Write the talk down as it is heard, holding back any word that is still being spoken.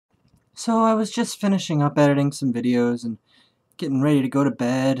So I was just finishing up editing some videos and getting ready to go to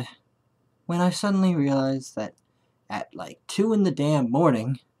bed when I suddenly realized that at like 2 in the damn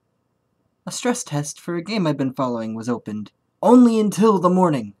morning, a stress test for a game I've been following was opened. Only until the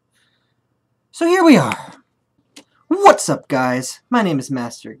morning. So here we are. What's up, guys? My name is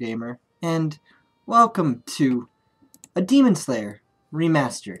Master Gamer, and welcome to a Demon Slayer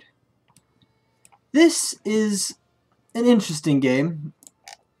Remastered. This is an interesting game,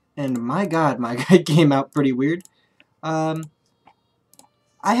 and my god, my guy came out pretty weird. I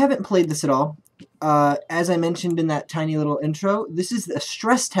haven't played this at all. As I mentioned in that tiny little intro, this is a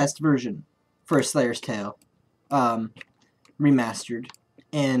stress test version for A Slayer's Tale, remastered,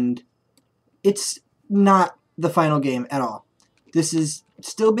 and it's not the final game at all. This is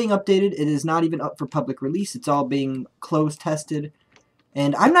still being updated. It is not even up for public release. It's all being closed tested,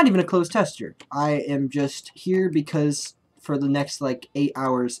 and I'm not even a closed tester. I am just here because for the next like 8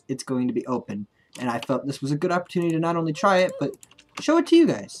 hours it's going to be open, and I felt this was a good opportunity to not only try it but show it to you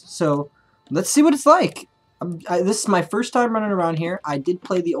guys. So let's see what it's like. This is my first time running around here. I did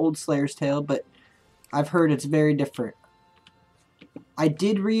play the old Slayer's Tale, but I've heard it's very different. I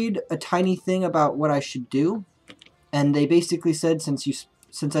did read a tiny thing about what I should do, and they basically said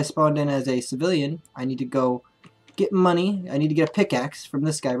since I spawned in as a civilian, I need to go get money. I need to get a pickaxe from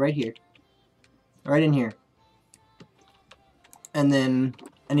this guy right here. Right in here. And then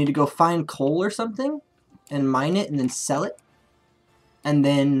I need to go find coal or something and mine it and then sell it. And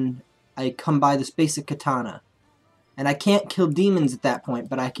then I come by this basic katana. And I can't kill demons at that point,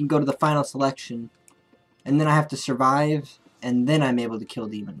 but I can go to the final selection. And then I have to survive, and then I'm able to kill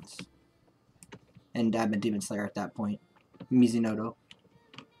demons. And I'm a demon slayer at that point. Mizunoto.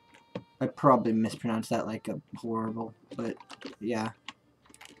 I probably mispronounced that like a horrible, but yeah.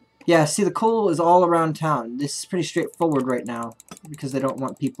 Yeah, see, the coal is all around town. This is pretty straightforward right now, because they don't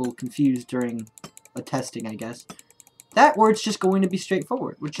want people confused during a testing, I guess. That word's just going to be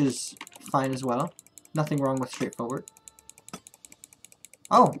straightforward, which is fine as well. Nothing wrong with straightforward.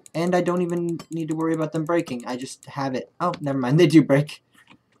 Oh, and I don't even need to worry about them breaking. I just have it. Oh, never mind. They do break.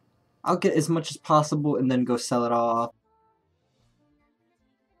 I'll get as much as possible and then go sell it all off.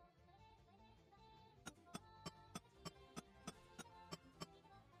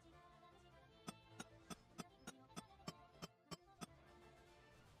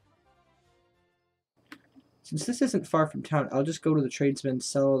 Since this isn't far from town, I'll just go to the tradesman,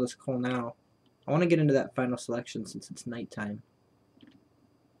 sell all this coal now. I want to get into that final selection since it's nighttime.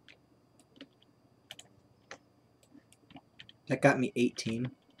 That got me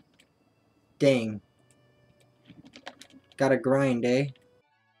 18. Dang. Gotta grind, eh?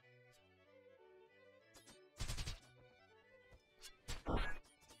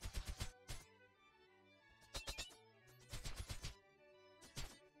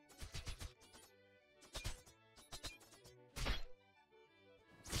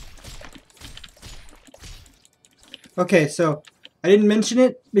 Okay, so I didn't mention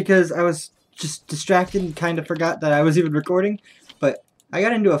it because I was just distracted and kind of forgot that I was even recording, but I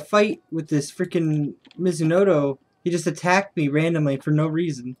got into a fight with this freaking Mizunoto. He just attacked me randomly for no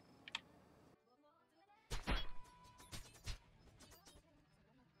reason.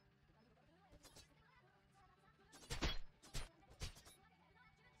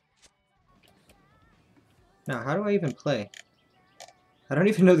 Now, how do I even play? I don't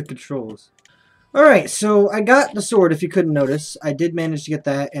even know the controls. Alright, so I got the sword, if you couldn't notice. I did manage to get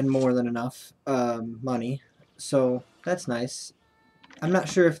that and more than enough money, so that's nice. I'm not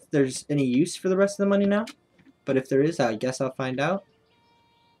sure if there's any use for the rest of the money now, but if there is, I guess I'll find out.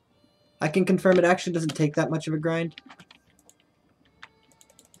 I can confirm it actually doesn't take that much of a grind.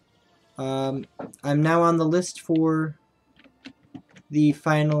 I'm now on the list for the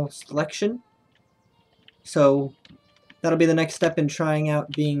final selection, so that'll be the next step in trying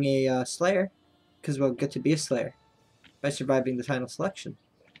out being a Slayer, because we'll get to be a Slayer by surviving the final selection,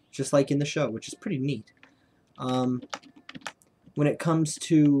 just like in the show, which is pretty neat. When it comes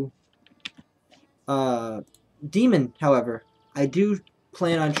to Demon, however, I do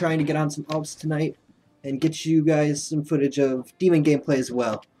plan on trying to get on some ALPs tonight and get you guys some footage of Demon gameplay as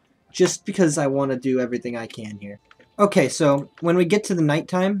well, just because I want to do everything I can here. Okay, so when we get to the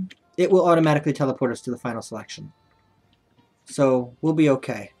nighttime, it will automatically teleport us to the final selection. So we'll be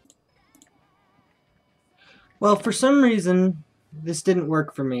okay. Well, for some reason, this didn't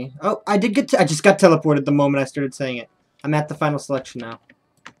work for me. Oh, I just got teleported the moment I started saying it. I'm at the final selection now.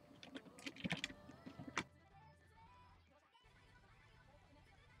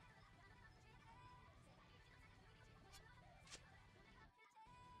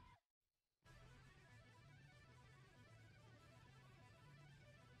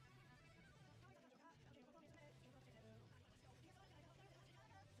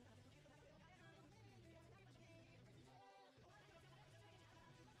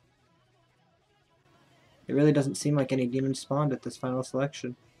 It really doesn't seem like any demons spawned at this final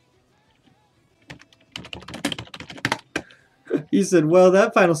selection. He said, well,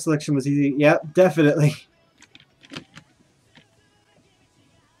 that final selection was easy. Yep, definitely.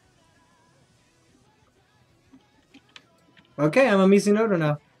 Okay, I'm a Mizunoto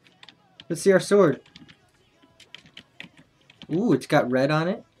now. Let's see our sword. Ooh, it's got red on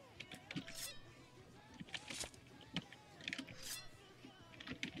it.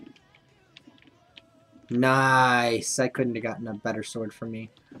 Nice. I couldn't have gotten a better sword for me.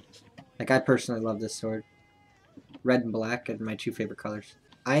 Like, I personally love this sword. Red and black are my two favorite colors.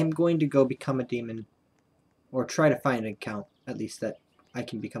 I am going to go become a demon. Or try to find an account, at least, that I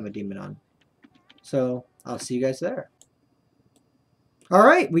can become a demon on. So, I'll see you guys there.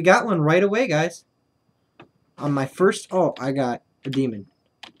 Alright, we got one right away, guys. On my first... Oh, I got a demon.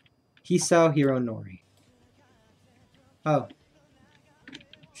 Hisao Hiro Nori. Oh.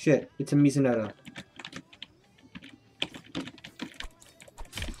 Shit, it's a Mizunoto.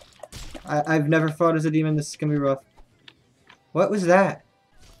 I've never fought as a demon. This is gonna be rough. What was that?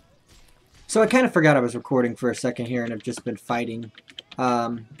 So I kind of forgot I was recording for a second here and I've just been fighting.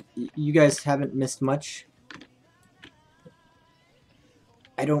 You guys haven't missed much.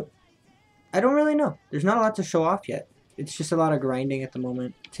 I don't really know. There's not a lot to show off yet. It's just a lot of grinding at the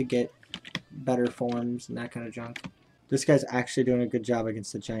moment to get better forms and that kind of junk. This guy's actually doing a good job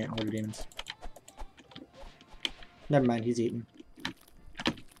against the giant horde of demons. Never mind, he's eating.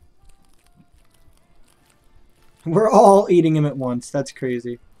 We're all eating him at once. That's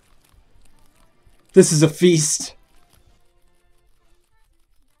crazy. This is a feast.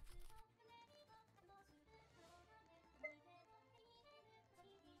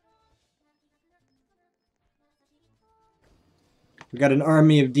 We got an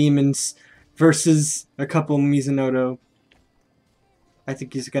army of demons versus a couple Mizunoto. I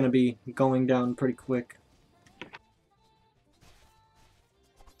think he's going to be going down pretty quick.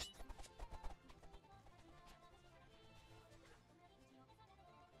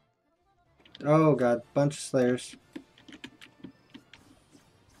 Oh god, bunch of slayers.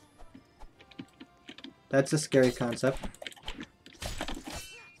 That's a scary concept.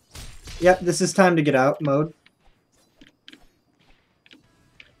 Yep, this is time to get out mode.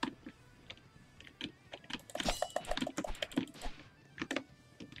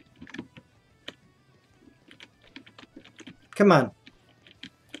 Come on.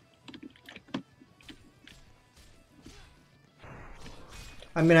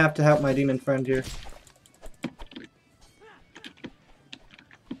 I'm gonna have to help my demon friend here.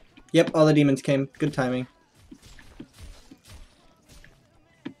 Yep, all the demons came. Good timing.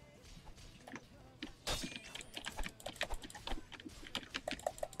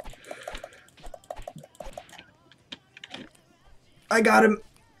 I got him.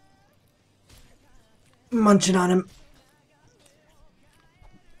 Munching on him.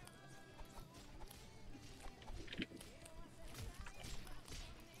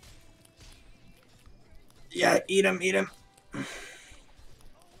 Yeah, eat him, eat him.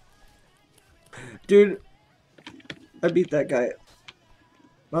 Dude, I beat that guy.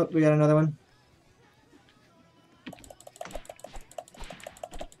 Oh, we got another one.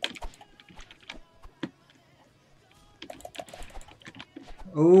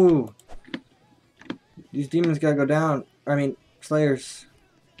 Ooh. These demons gotta go down. I mean, slayers.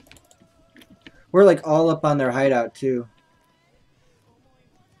 We're like all up on their hideout too.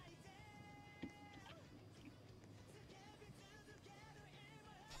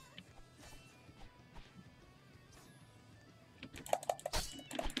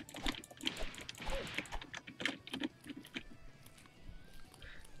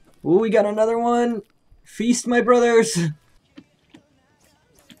 Ooh, we got another one. Feast, my brothers.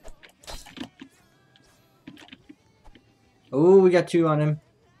 Oh, we got two on him.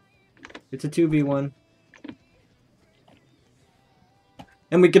 It's a 2v1.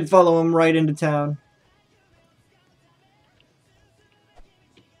 And we can follow him right into town.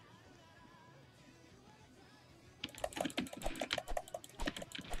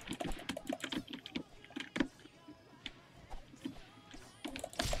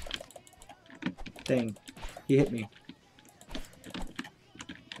 Dang. He hit me.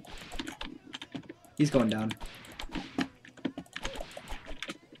 He's going down.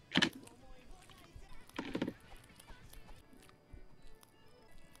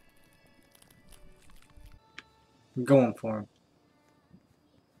 I'm going for him.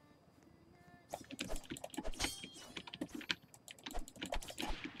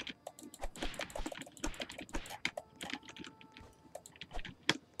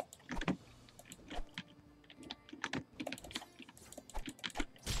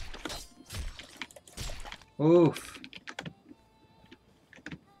 Oof.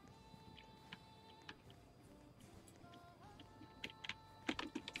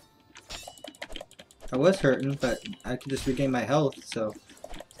 I was hurting, but I could just regain my health, so...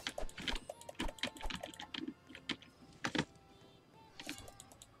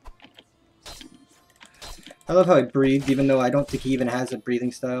 I love how I breathed, even though I don't think he even has a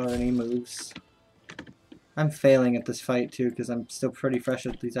breathing style or any moves. I'm failing at this fight, too, because I'm still pretty fresh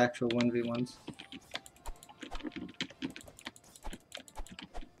at these actual 1v1s.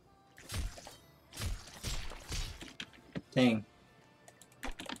 Dang.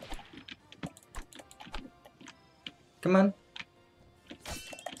 Come on.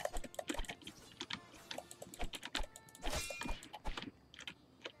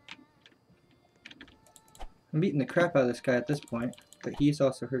 I'm beating the crap out of this guy at this point, but he's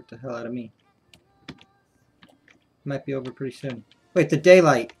also hurt the hell out of me. Might be over pretty soon. Wait, the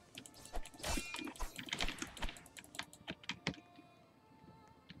daylight!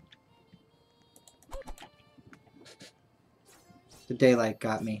 The daylight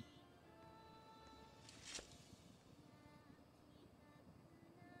got me.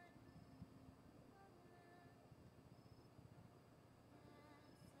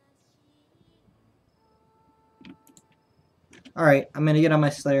 Alright, I'm gonna get on my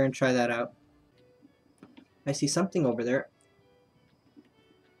Slayer and try that out. I see something over there.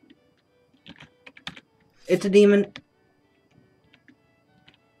 It's a demon.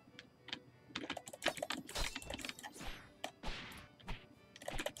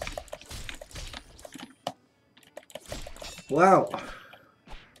 Wow.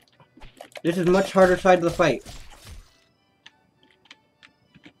 This is much harder side of the fight.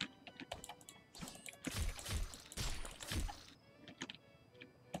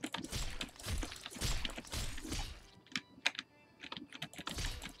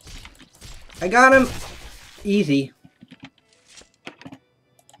 I got him! Easy.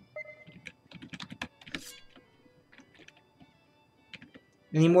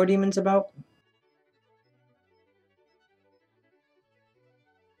 Any more demons about?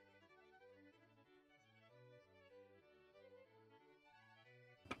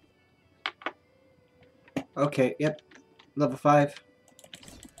 Okay, yep. Level 5.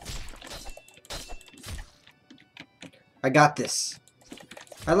 I got this.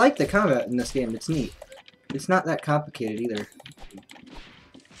 I like the combat in this game, it's neat. It's not that complicated either.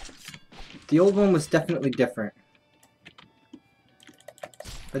 The old one was definitely different.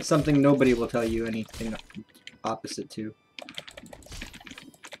 That's something nobody will tell you anything opposite to.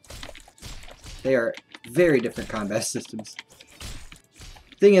 They are very different combat systems.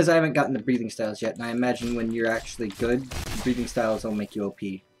 Thing is, I haven't gotten the breathing styles yet, and I imagine when you're actually good, the breathing styles will make you OP.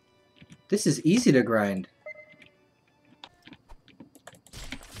 This is easy to grind.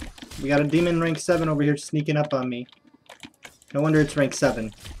 We got a demon rank 7 over here sneaking up on me. No wonder it's rank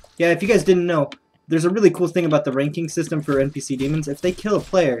 7. Yeah, if you guys didn't know, there's a really cool thing about the ranking system for NPC demons. If they kill a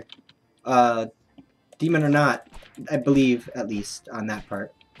player, demon or not, I believe, at least, on that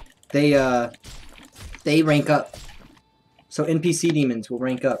part, they rank up. So NPC demons will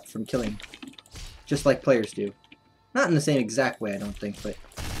rank up from killing, just like players do. Not in the same exact way, I don't think, but,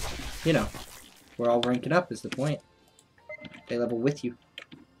 you know, we're all ranking up is the point. They level with you.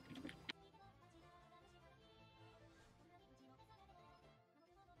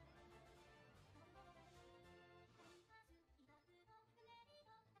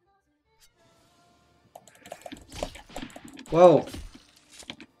 Whoa!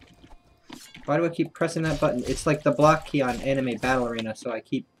 Why do I keep pressing that button? It's like the block key on Anime Battle Arena, so I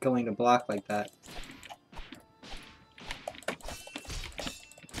keep going to block like that.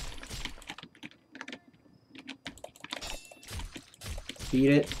 Beat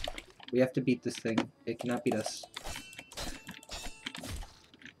it. We have to beat this thing. It cannot beat us.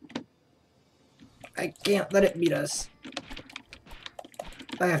 I can't let it beat us.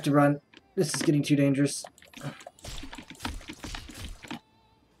 I have to run. This is getting too dangerous.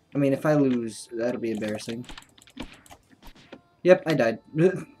 I mean, if I lose, that'll be embarrassing. Yep, I died.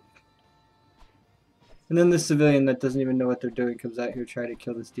 And then this civilian that doesn't even know what they're doing comes out here trying to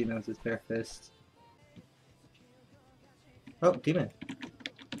kill this demon with his bare fists. Oh, demon.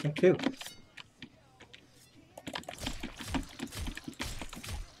 Rank 2.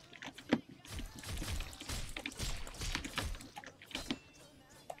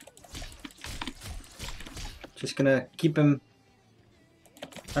 Just gonna keep him...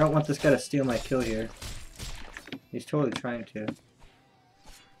 I don't want this guy to steal my kill here. He's totally trying to.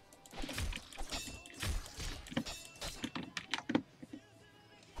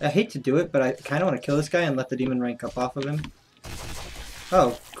 I hate to do it, but I kind of want to kill this guy and let the demon rank up off of him.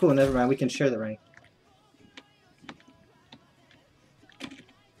 Oh, cool, never mind. We can share the rank.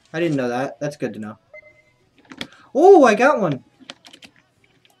 I didn't know that. That's good to know. Oh, I got one!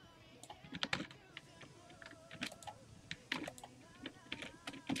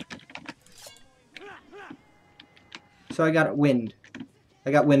 So I got wind.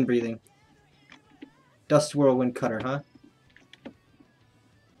 I got wind breathing. Dust whirlwind cutter, huh?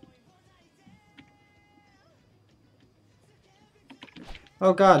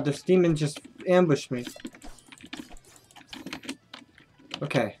 Oh god, this demon just ambushed me.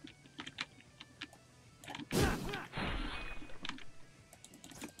 Okay.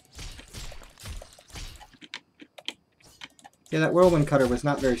 Yeah, that whirlwind cutter was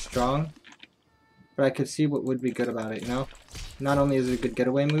not very strong, but I could see what would be good about it, you know? Not only is it a good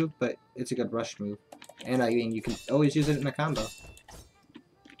getaway move, but it's a good rush move. And I mean, you can always use it in a combo.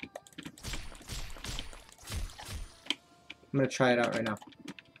 I'm gonna try it out right now.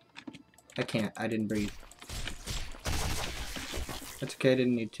 I can't, I didn't breathe. That's okay, I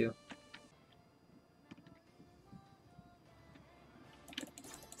didn't need to.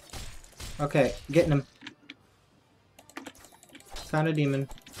 Okay, getting him. Found a demon.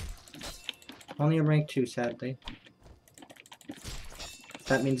 Only a rank 2, sadly.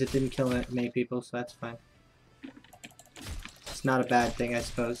 That means it didn't kill many people, so that's fine. It's not a bad thing, I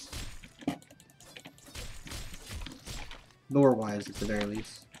suppose. Lore-wise, at the very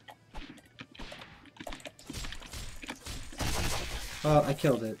least. Well, I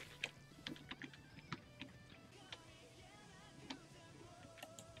killed it.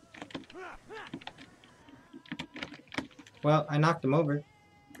 Well, I knocked him over.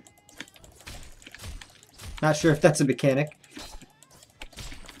 Not sure if that's a mechanic.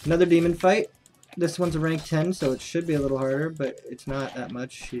 Another demon fight. This one's a rank 10, so it should be a little harder, but it's not that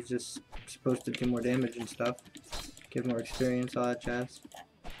much. She's just supposed to do more damage and stuff. Give more experience, all that jazz.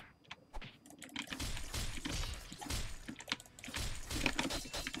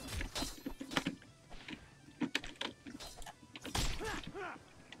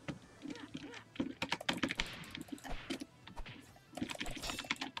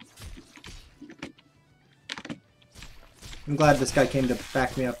 I'm glad this guy came to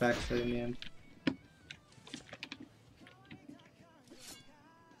back me up actually in the end.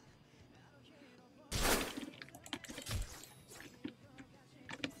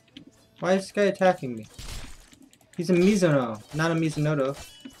 Why is this guy attacking me? He's a Mizuno, not a Mizunoto.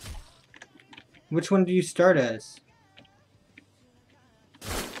 Which one do you start as?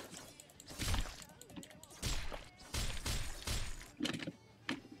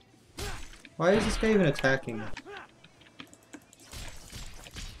 Why is this guy even attacking me?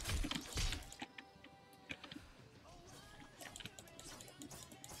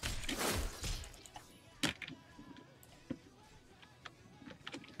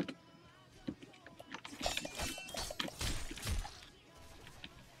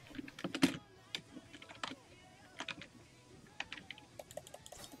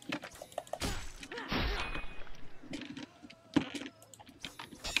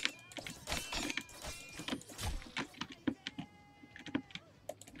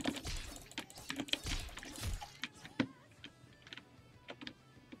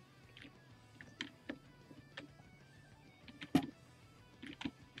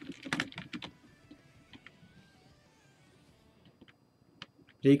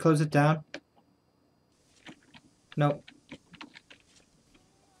 Did he close it down? Nope.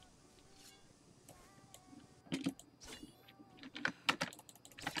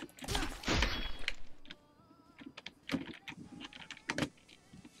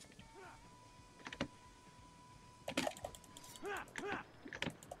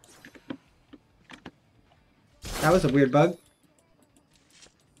 That was a weird bug.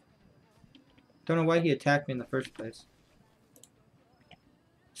 Don't know why he attacked me in the first place.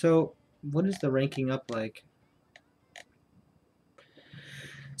 So, what is the ranking up like?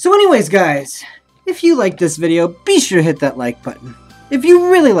 So anyways, guys, if you liked this video, be sure to hit that like button. If you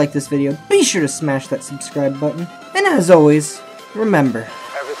really like this video, be sure to smash that subscribe button. And as always, remember,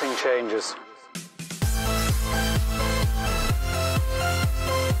 everything changes.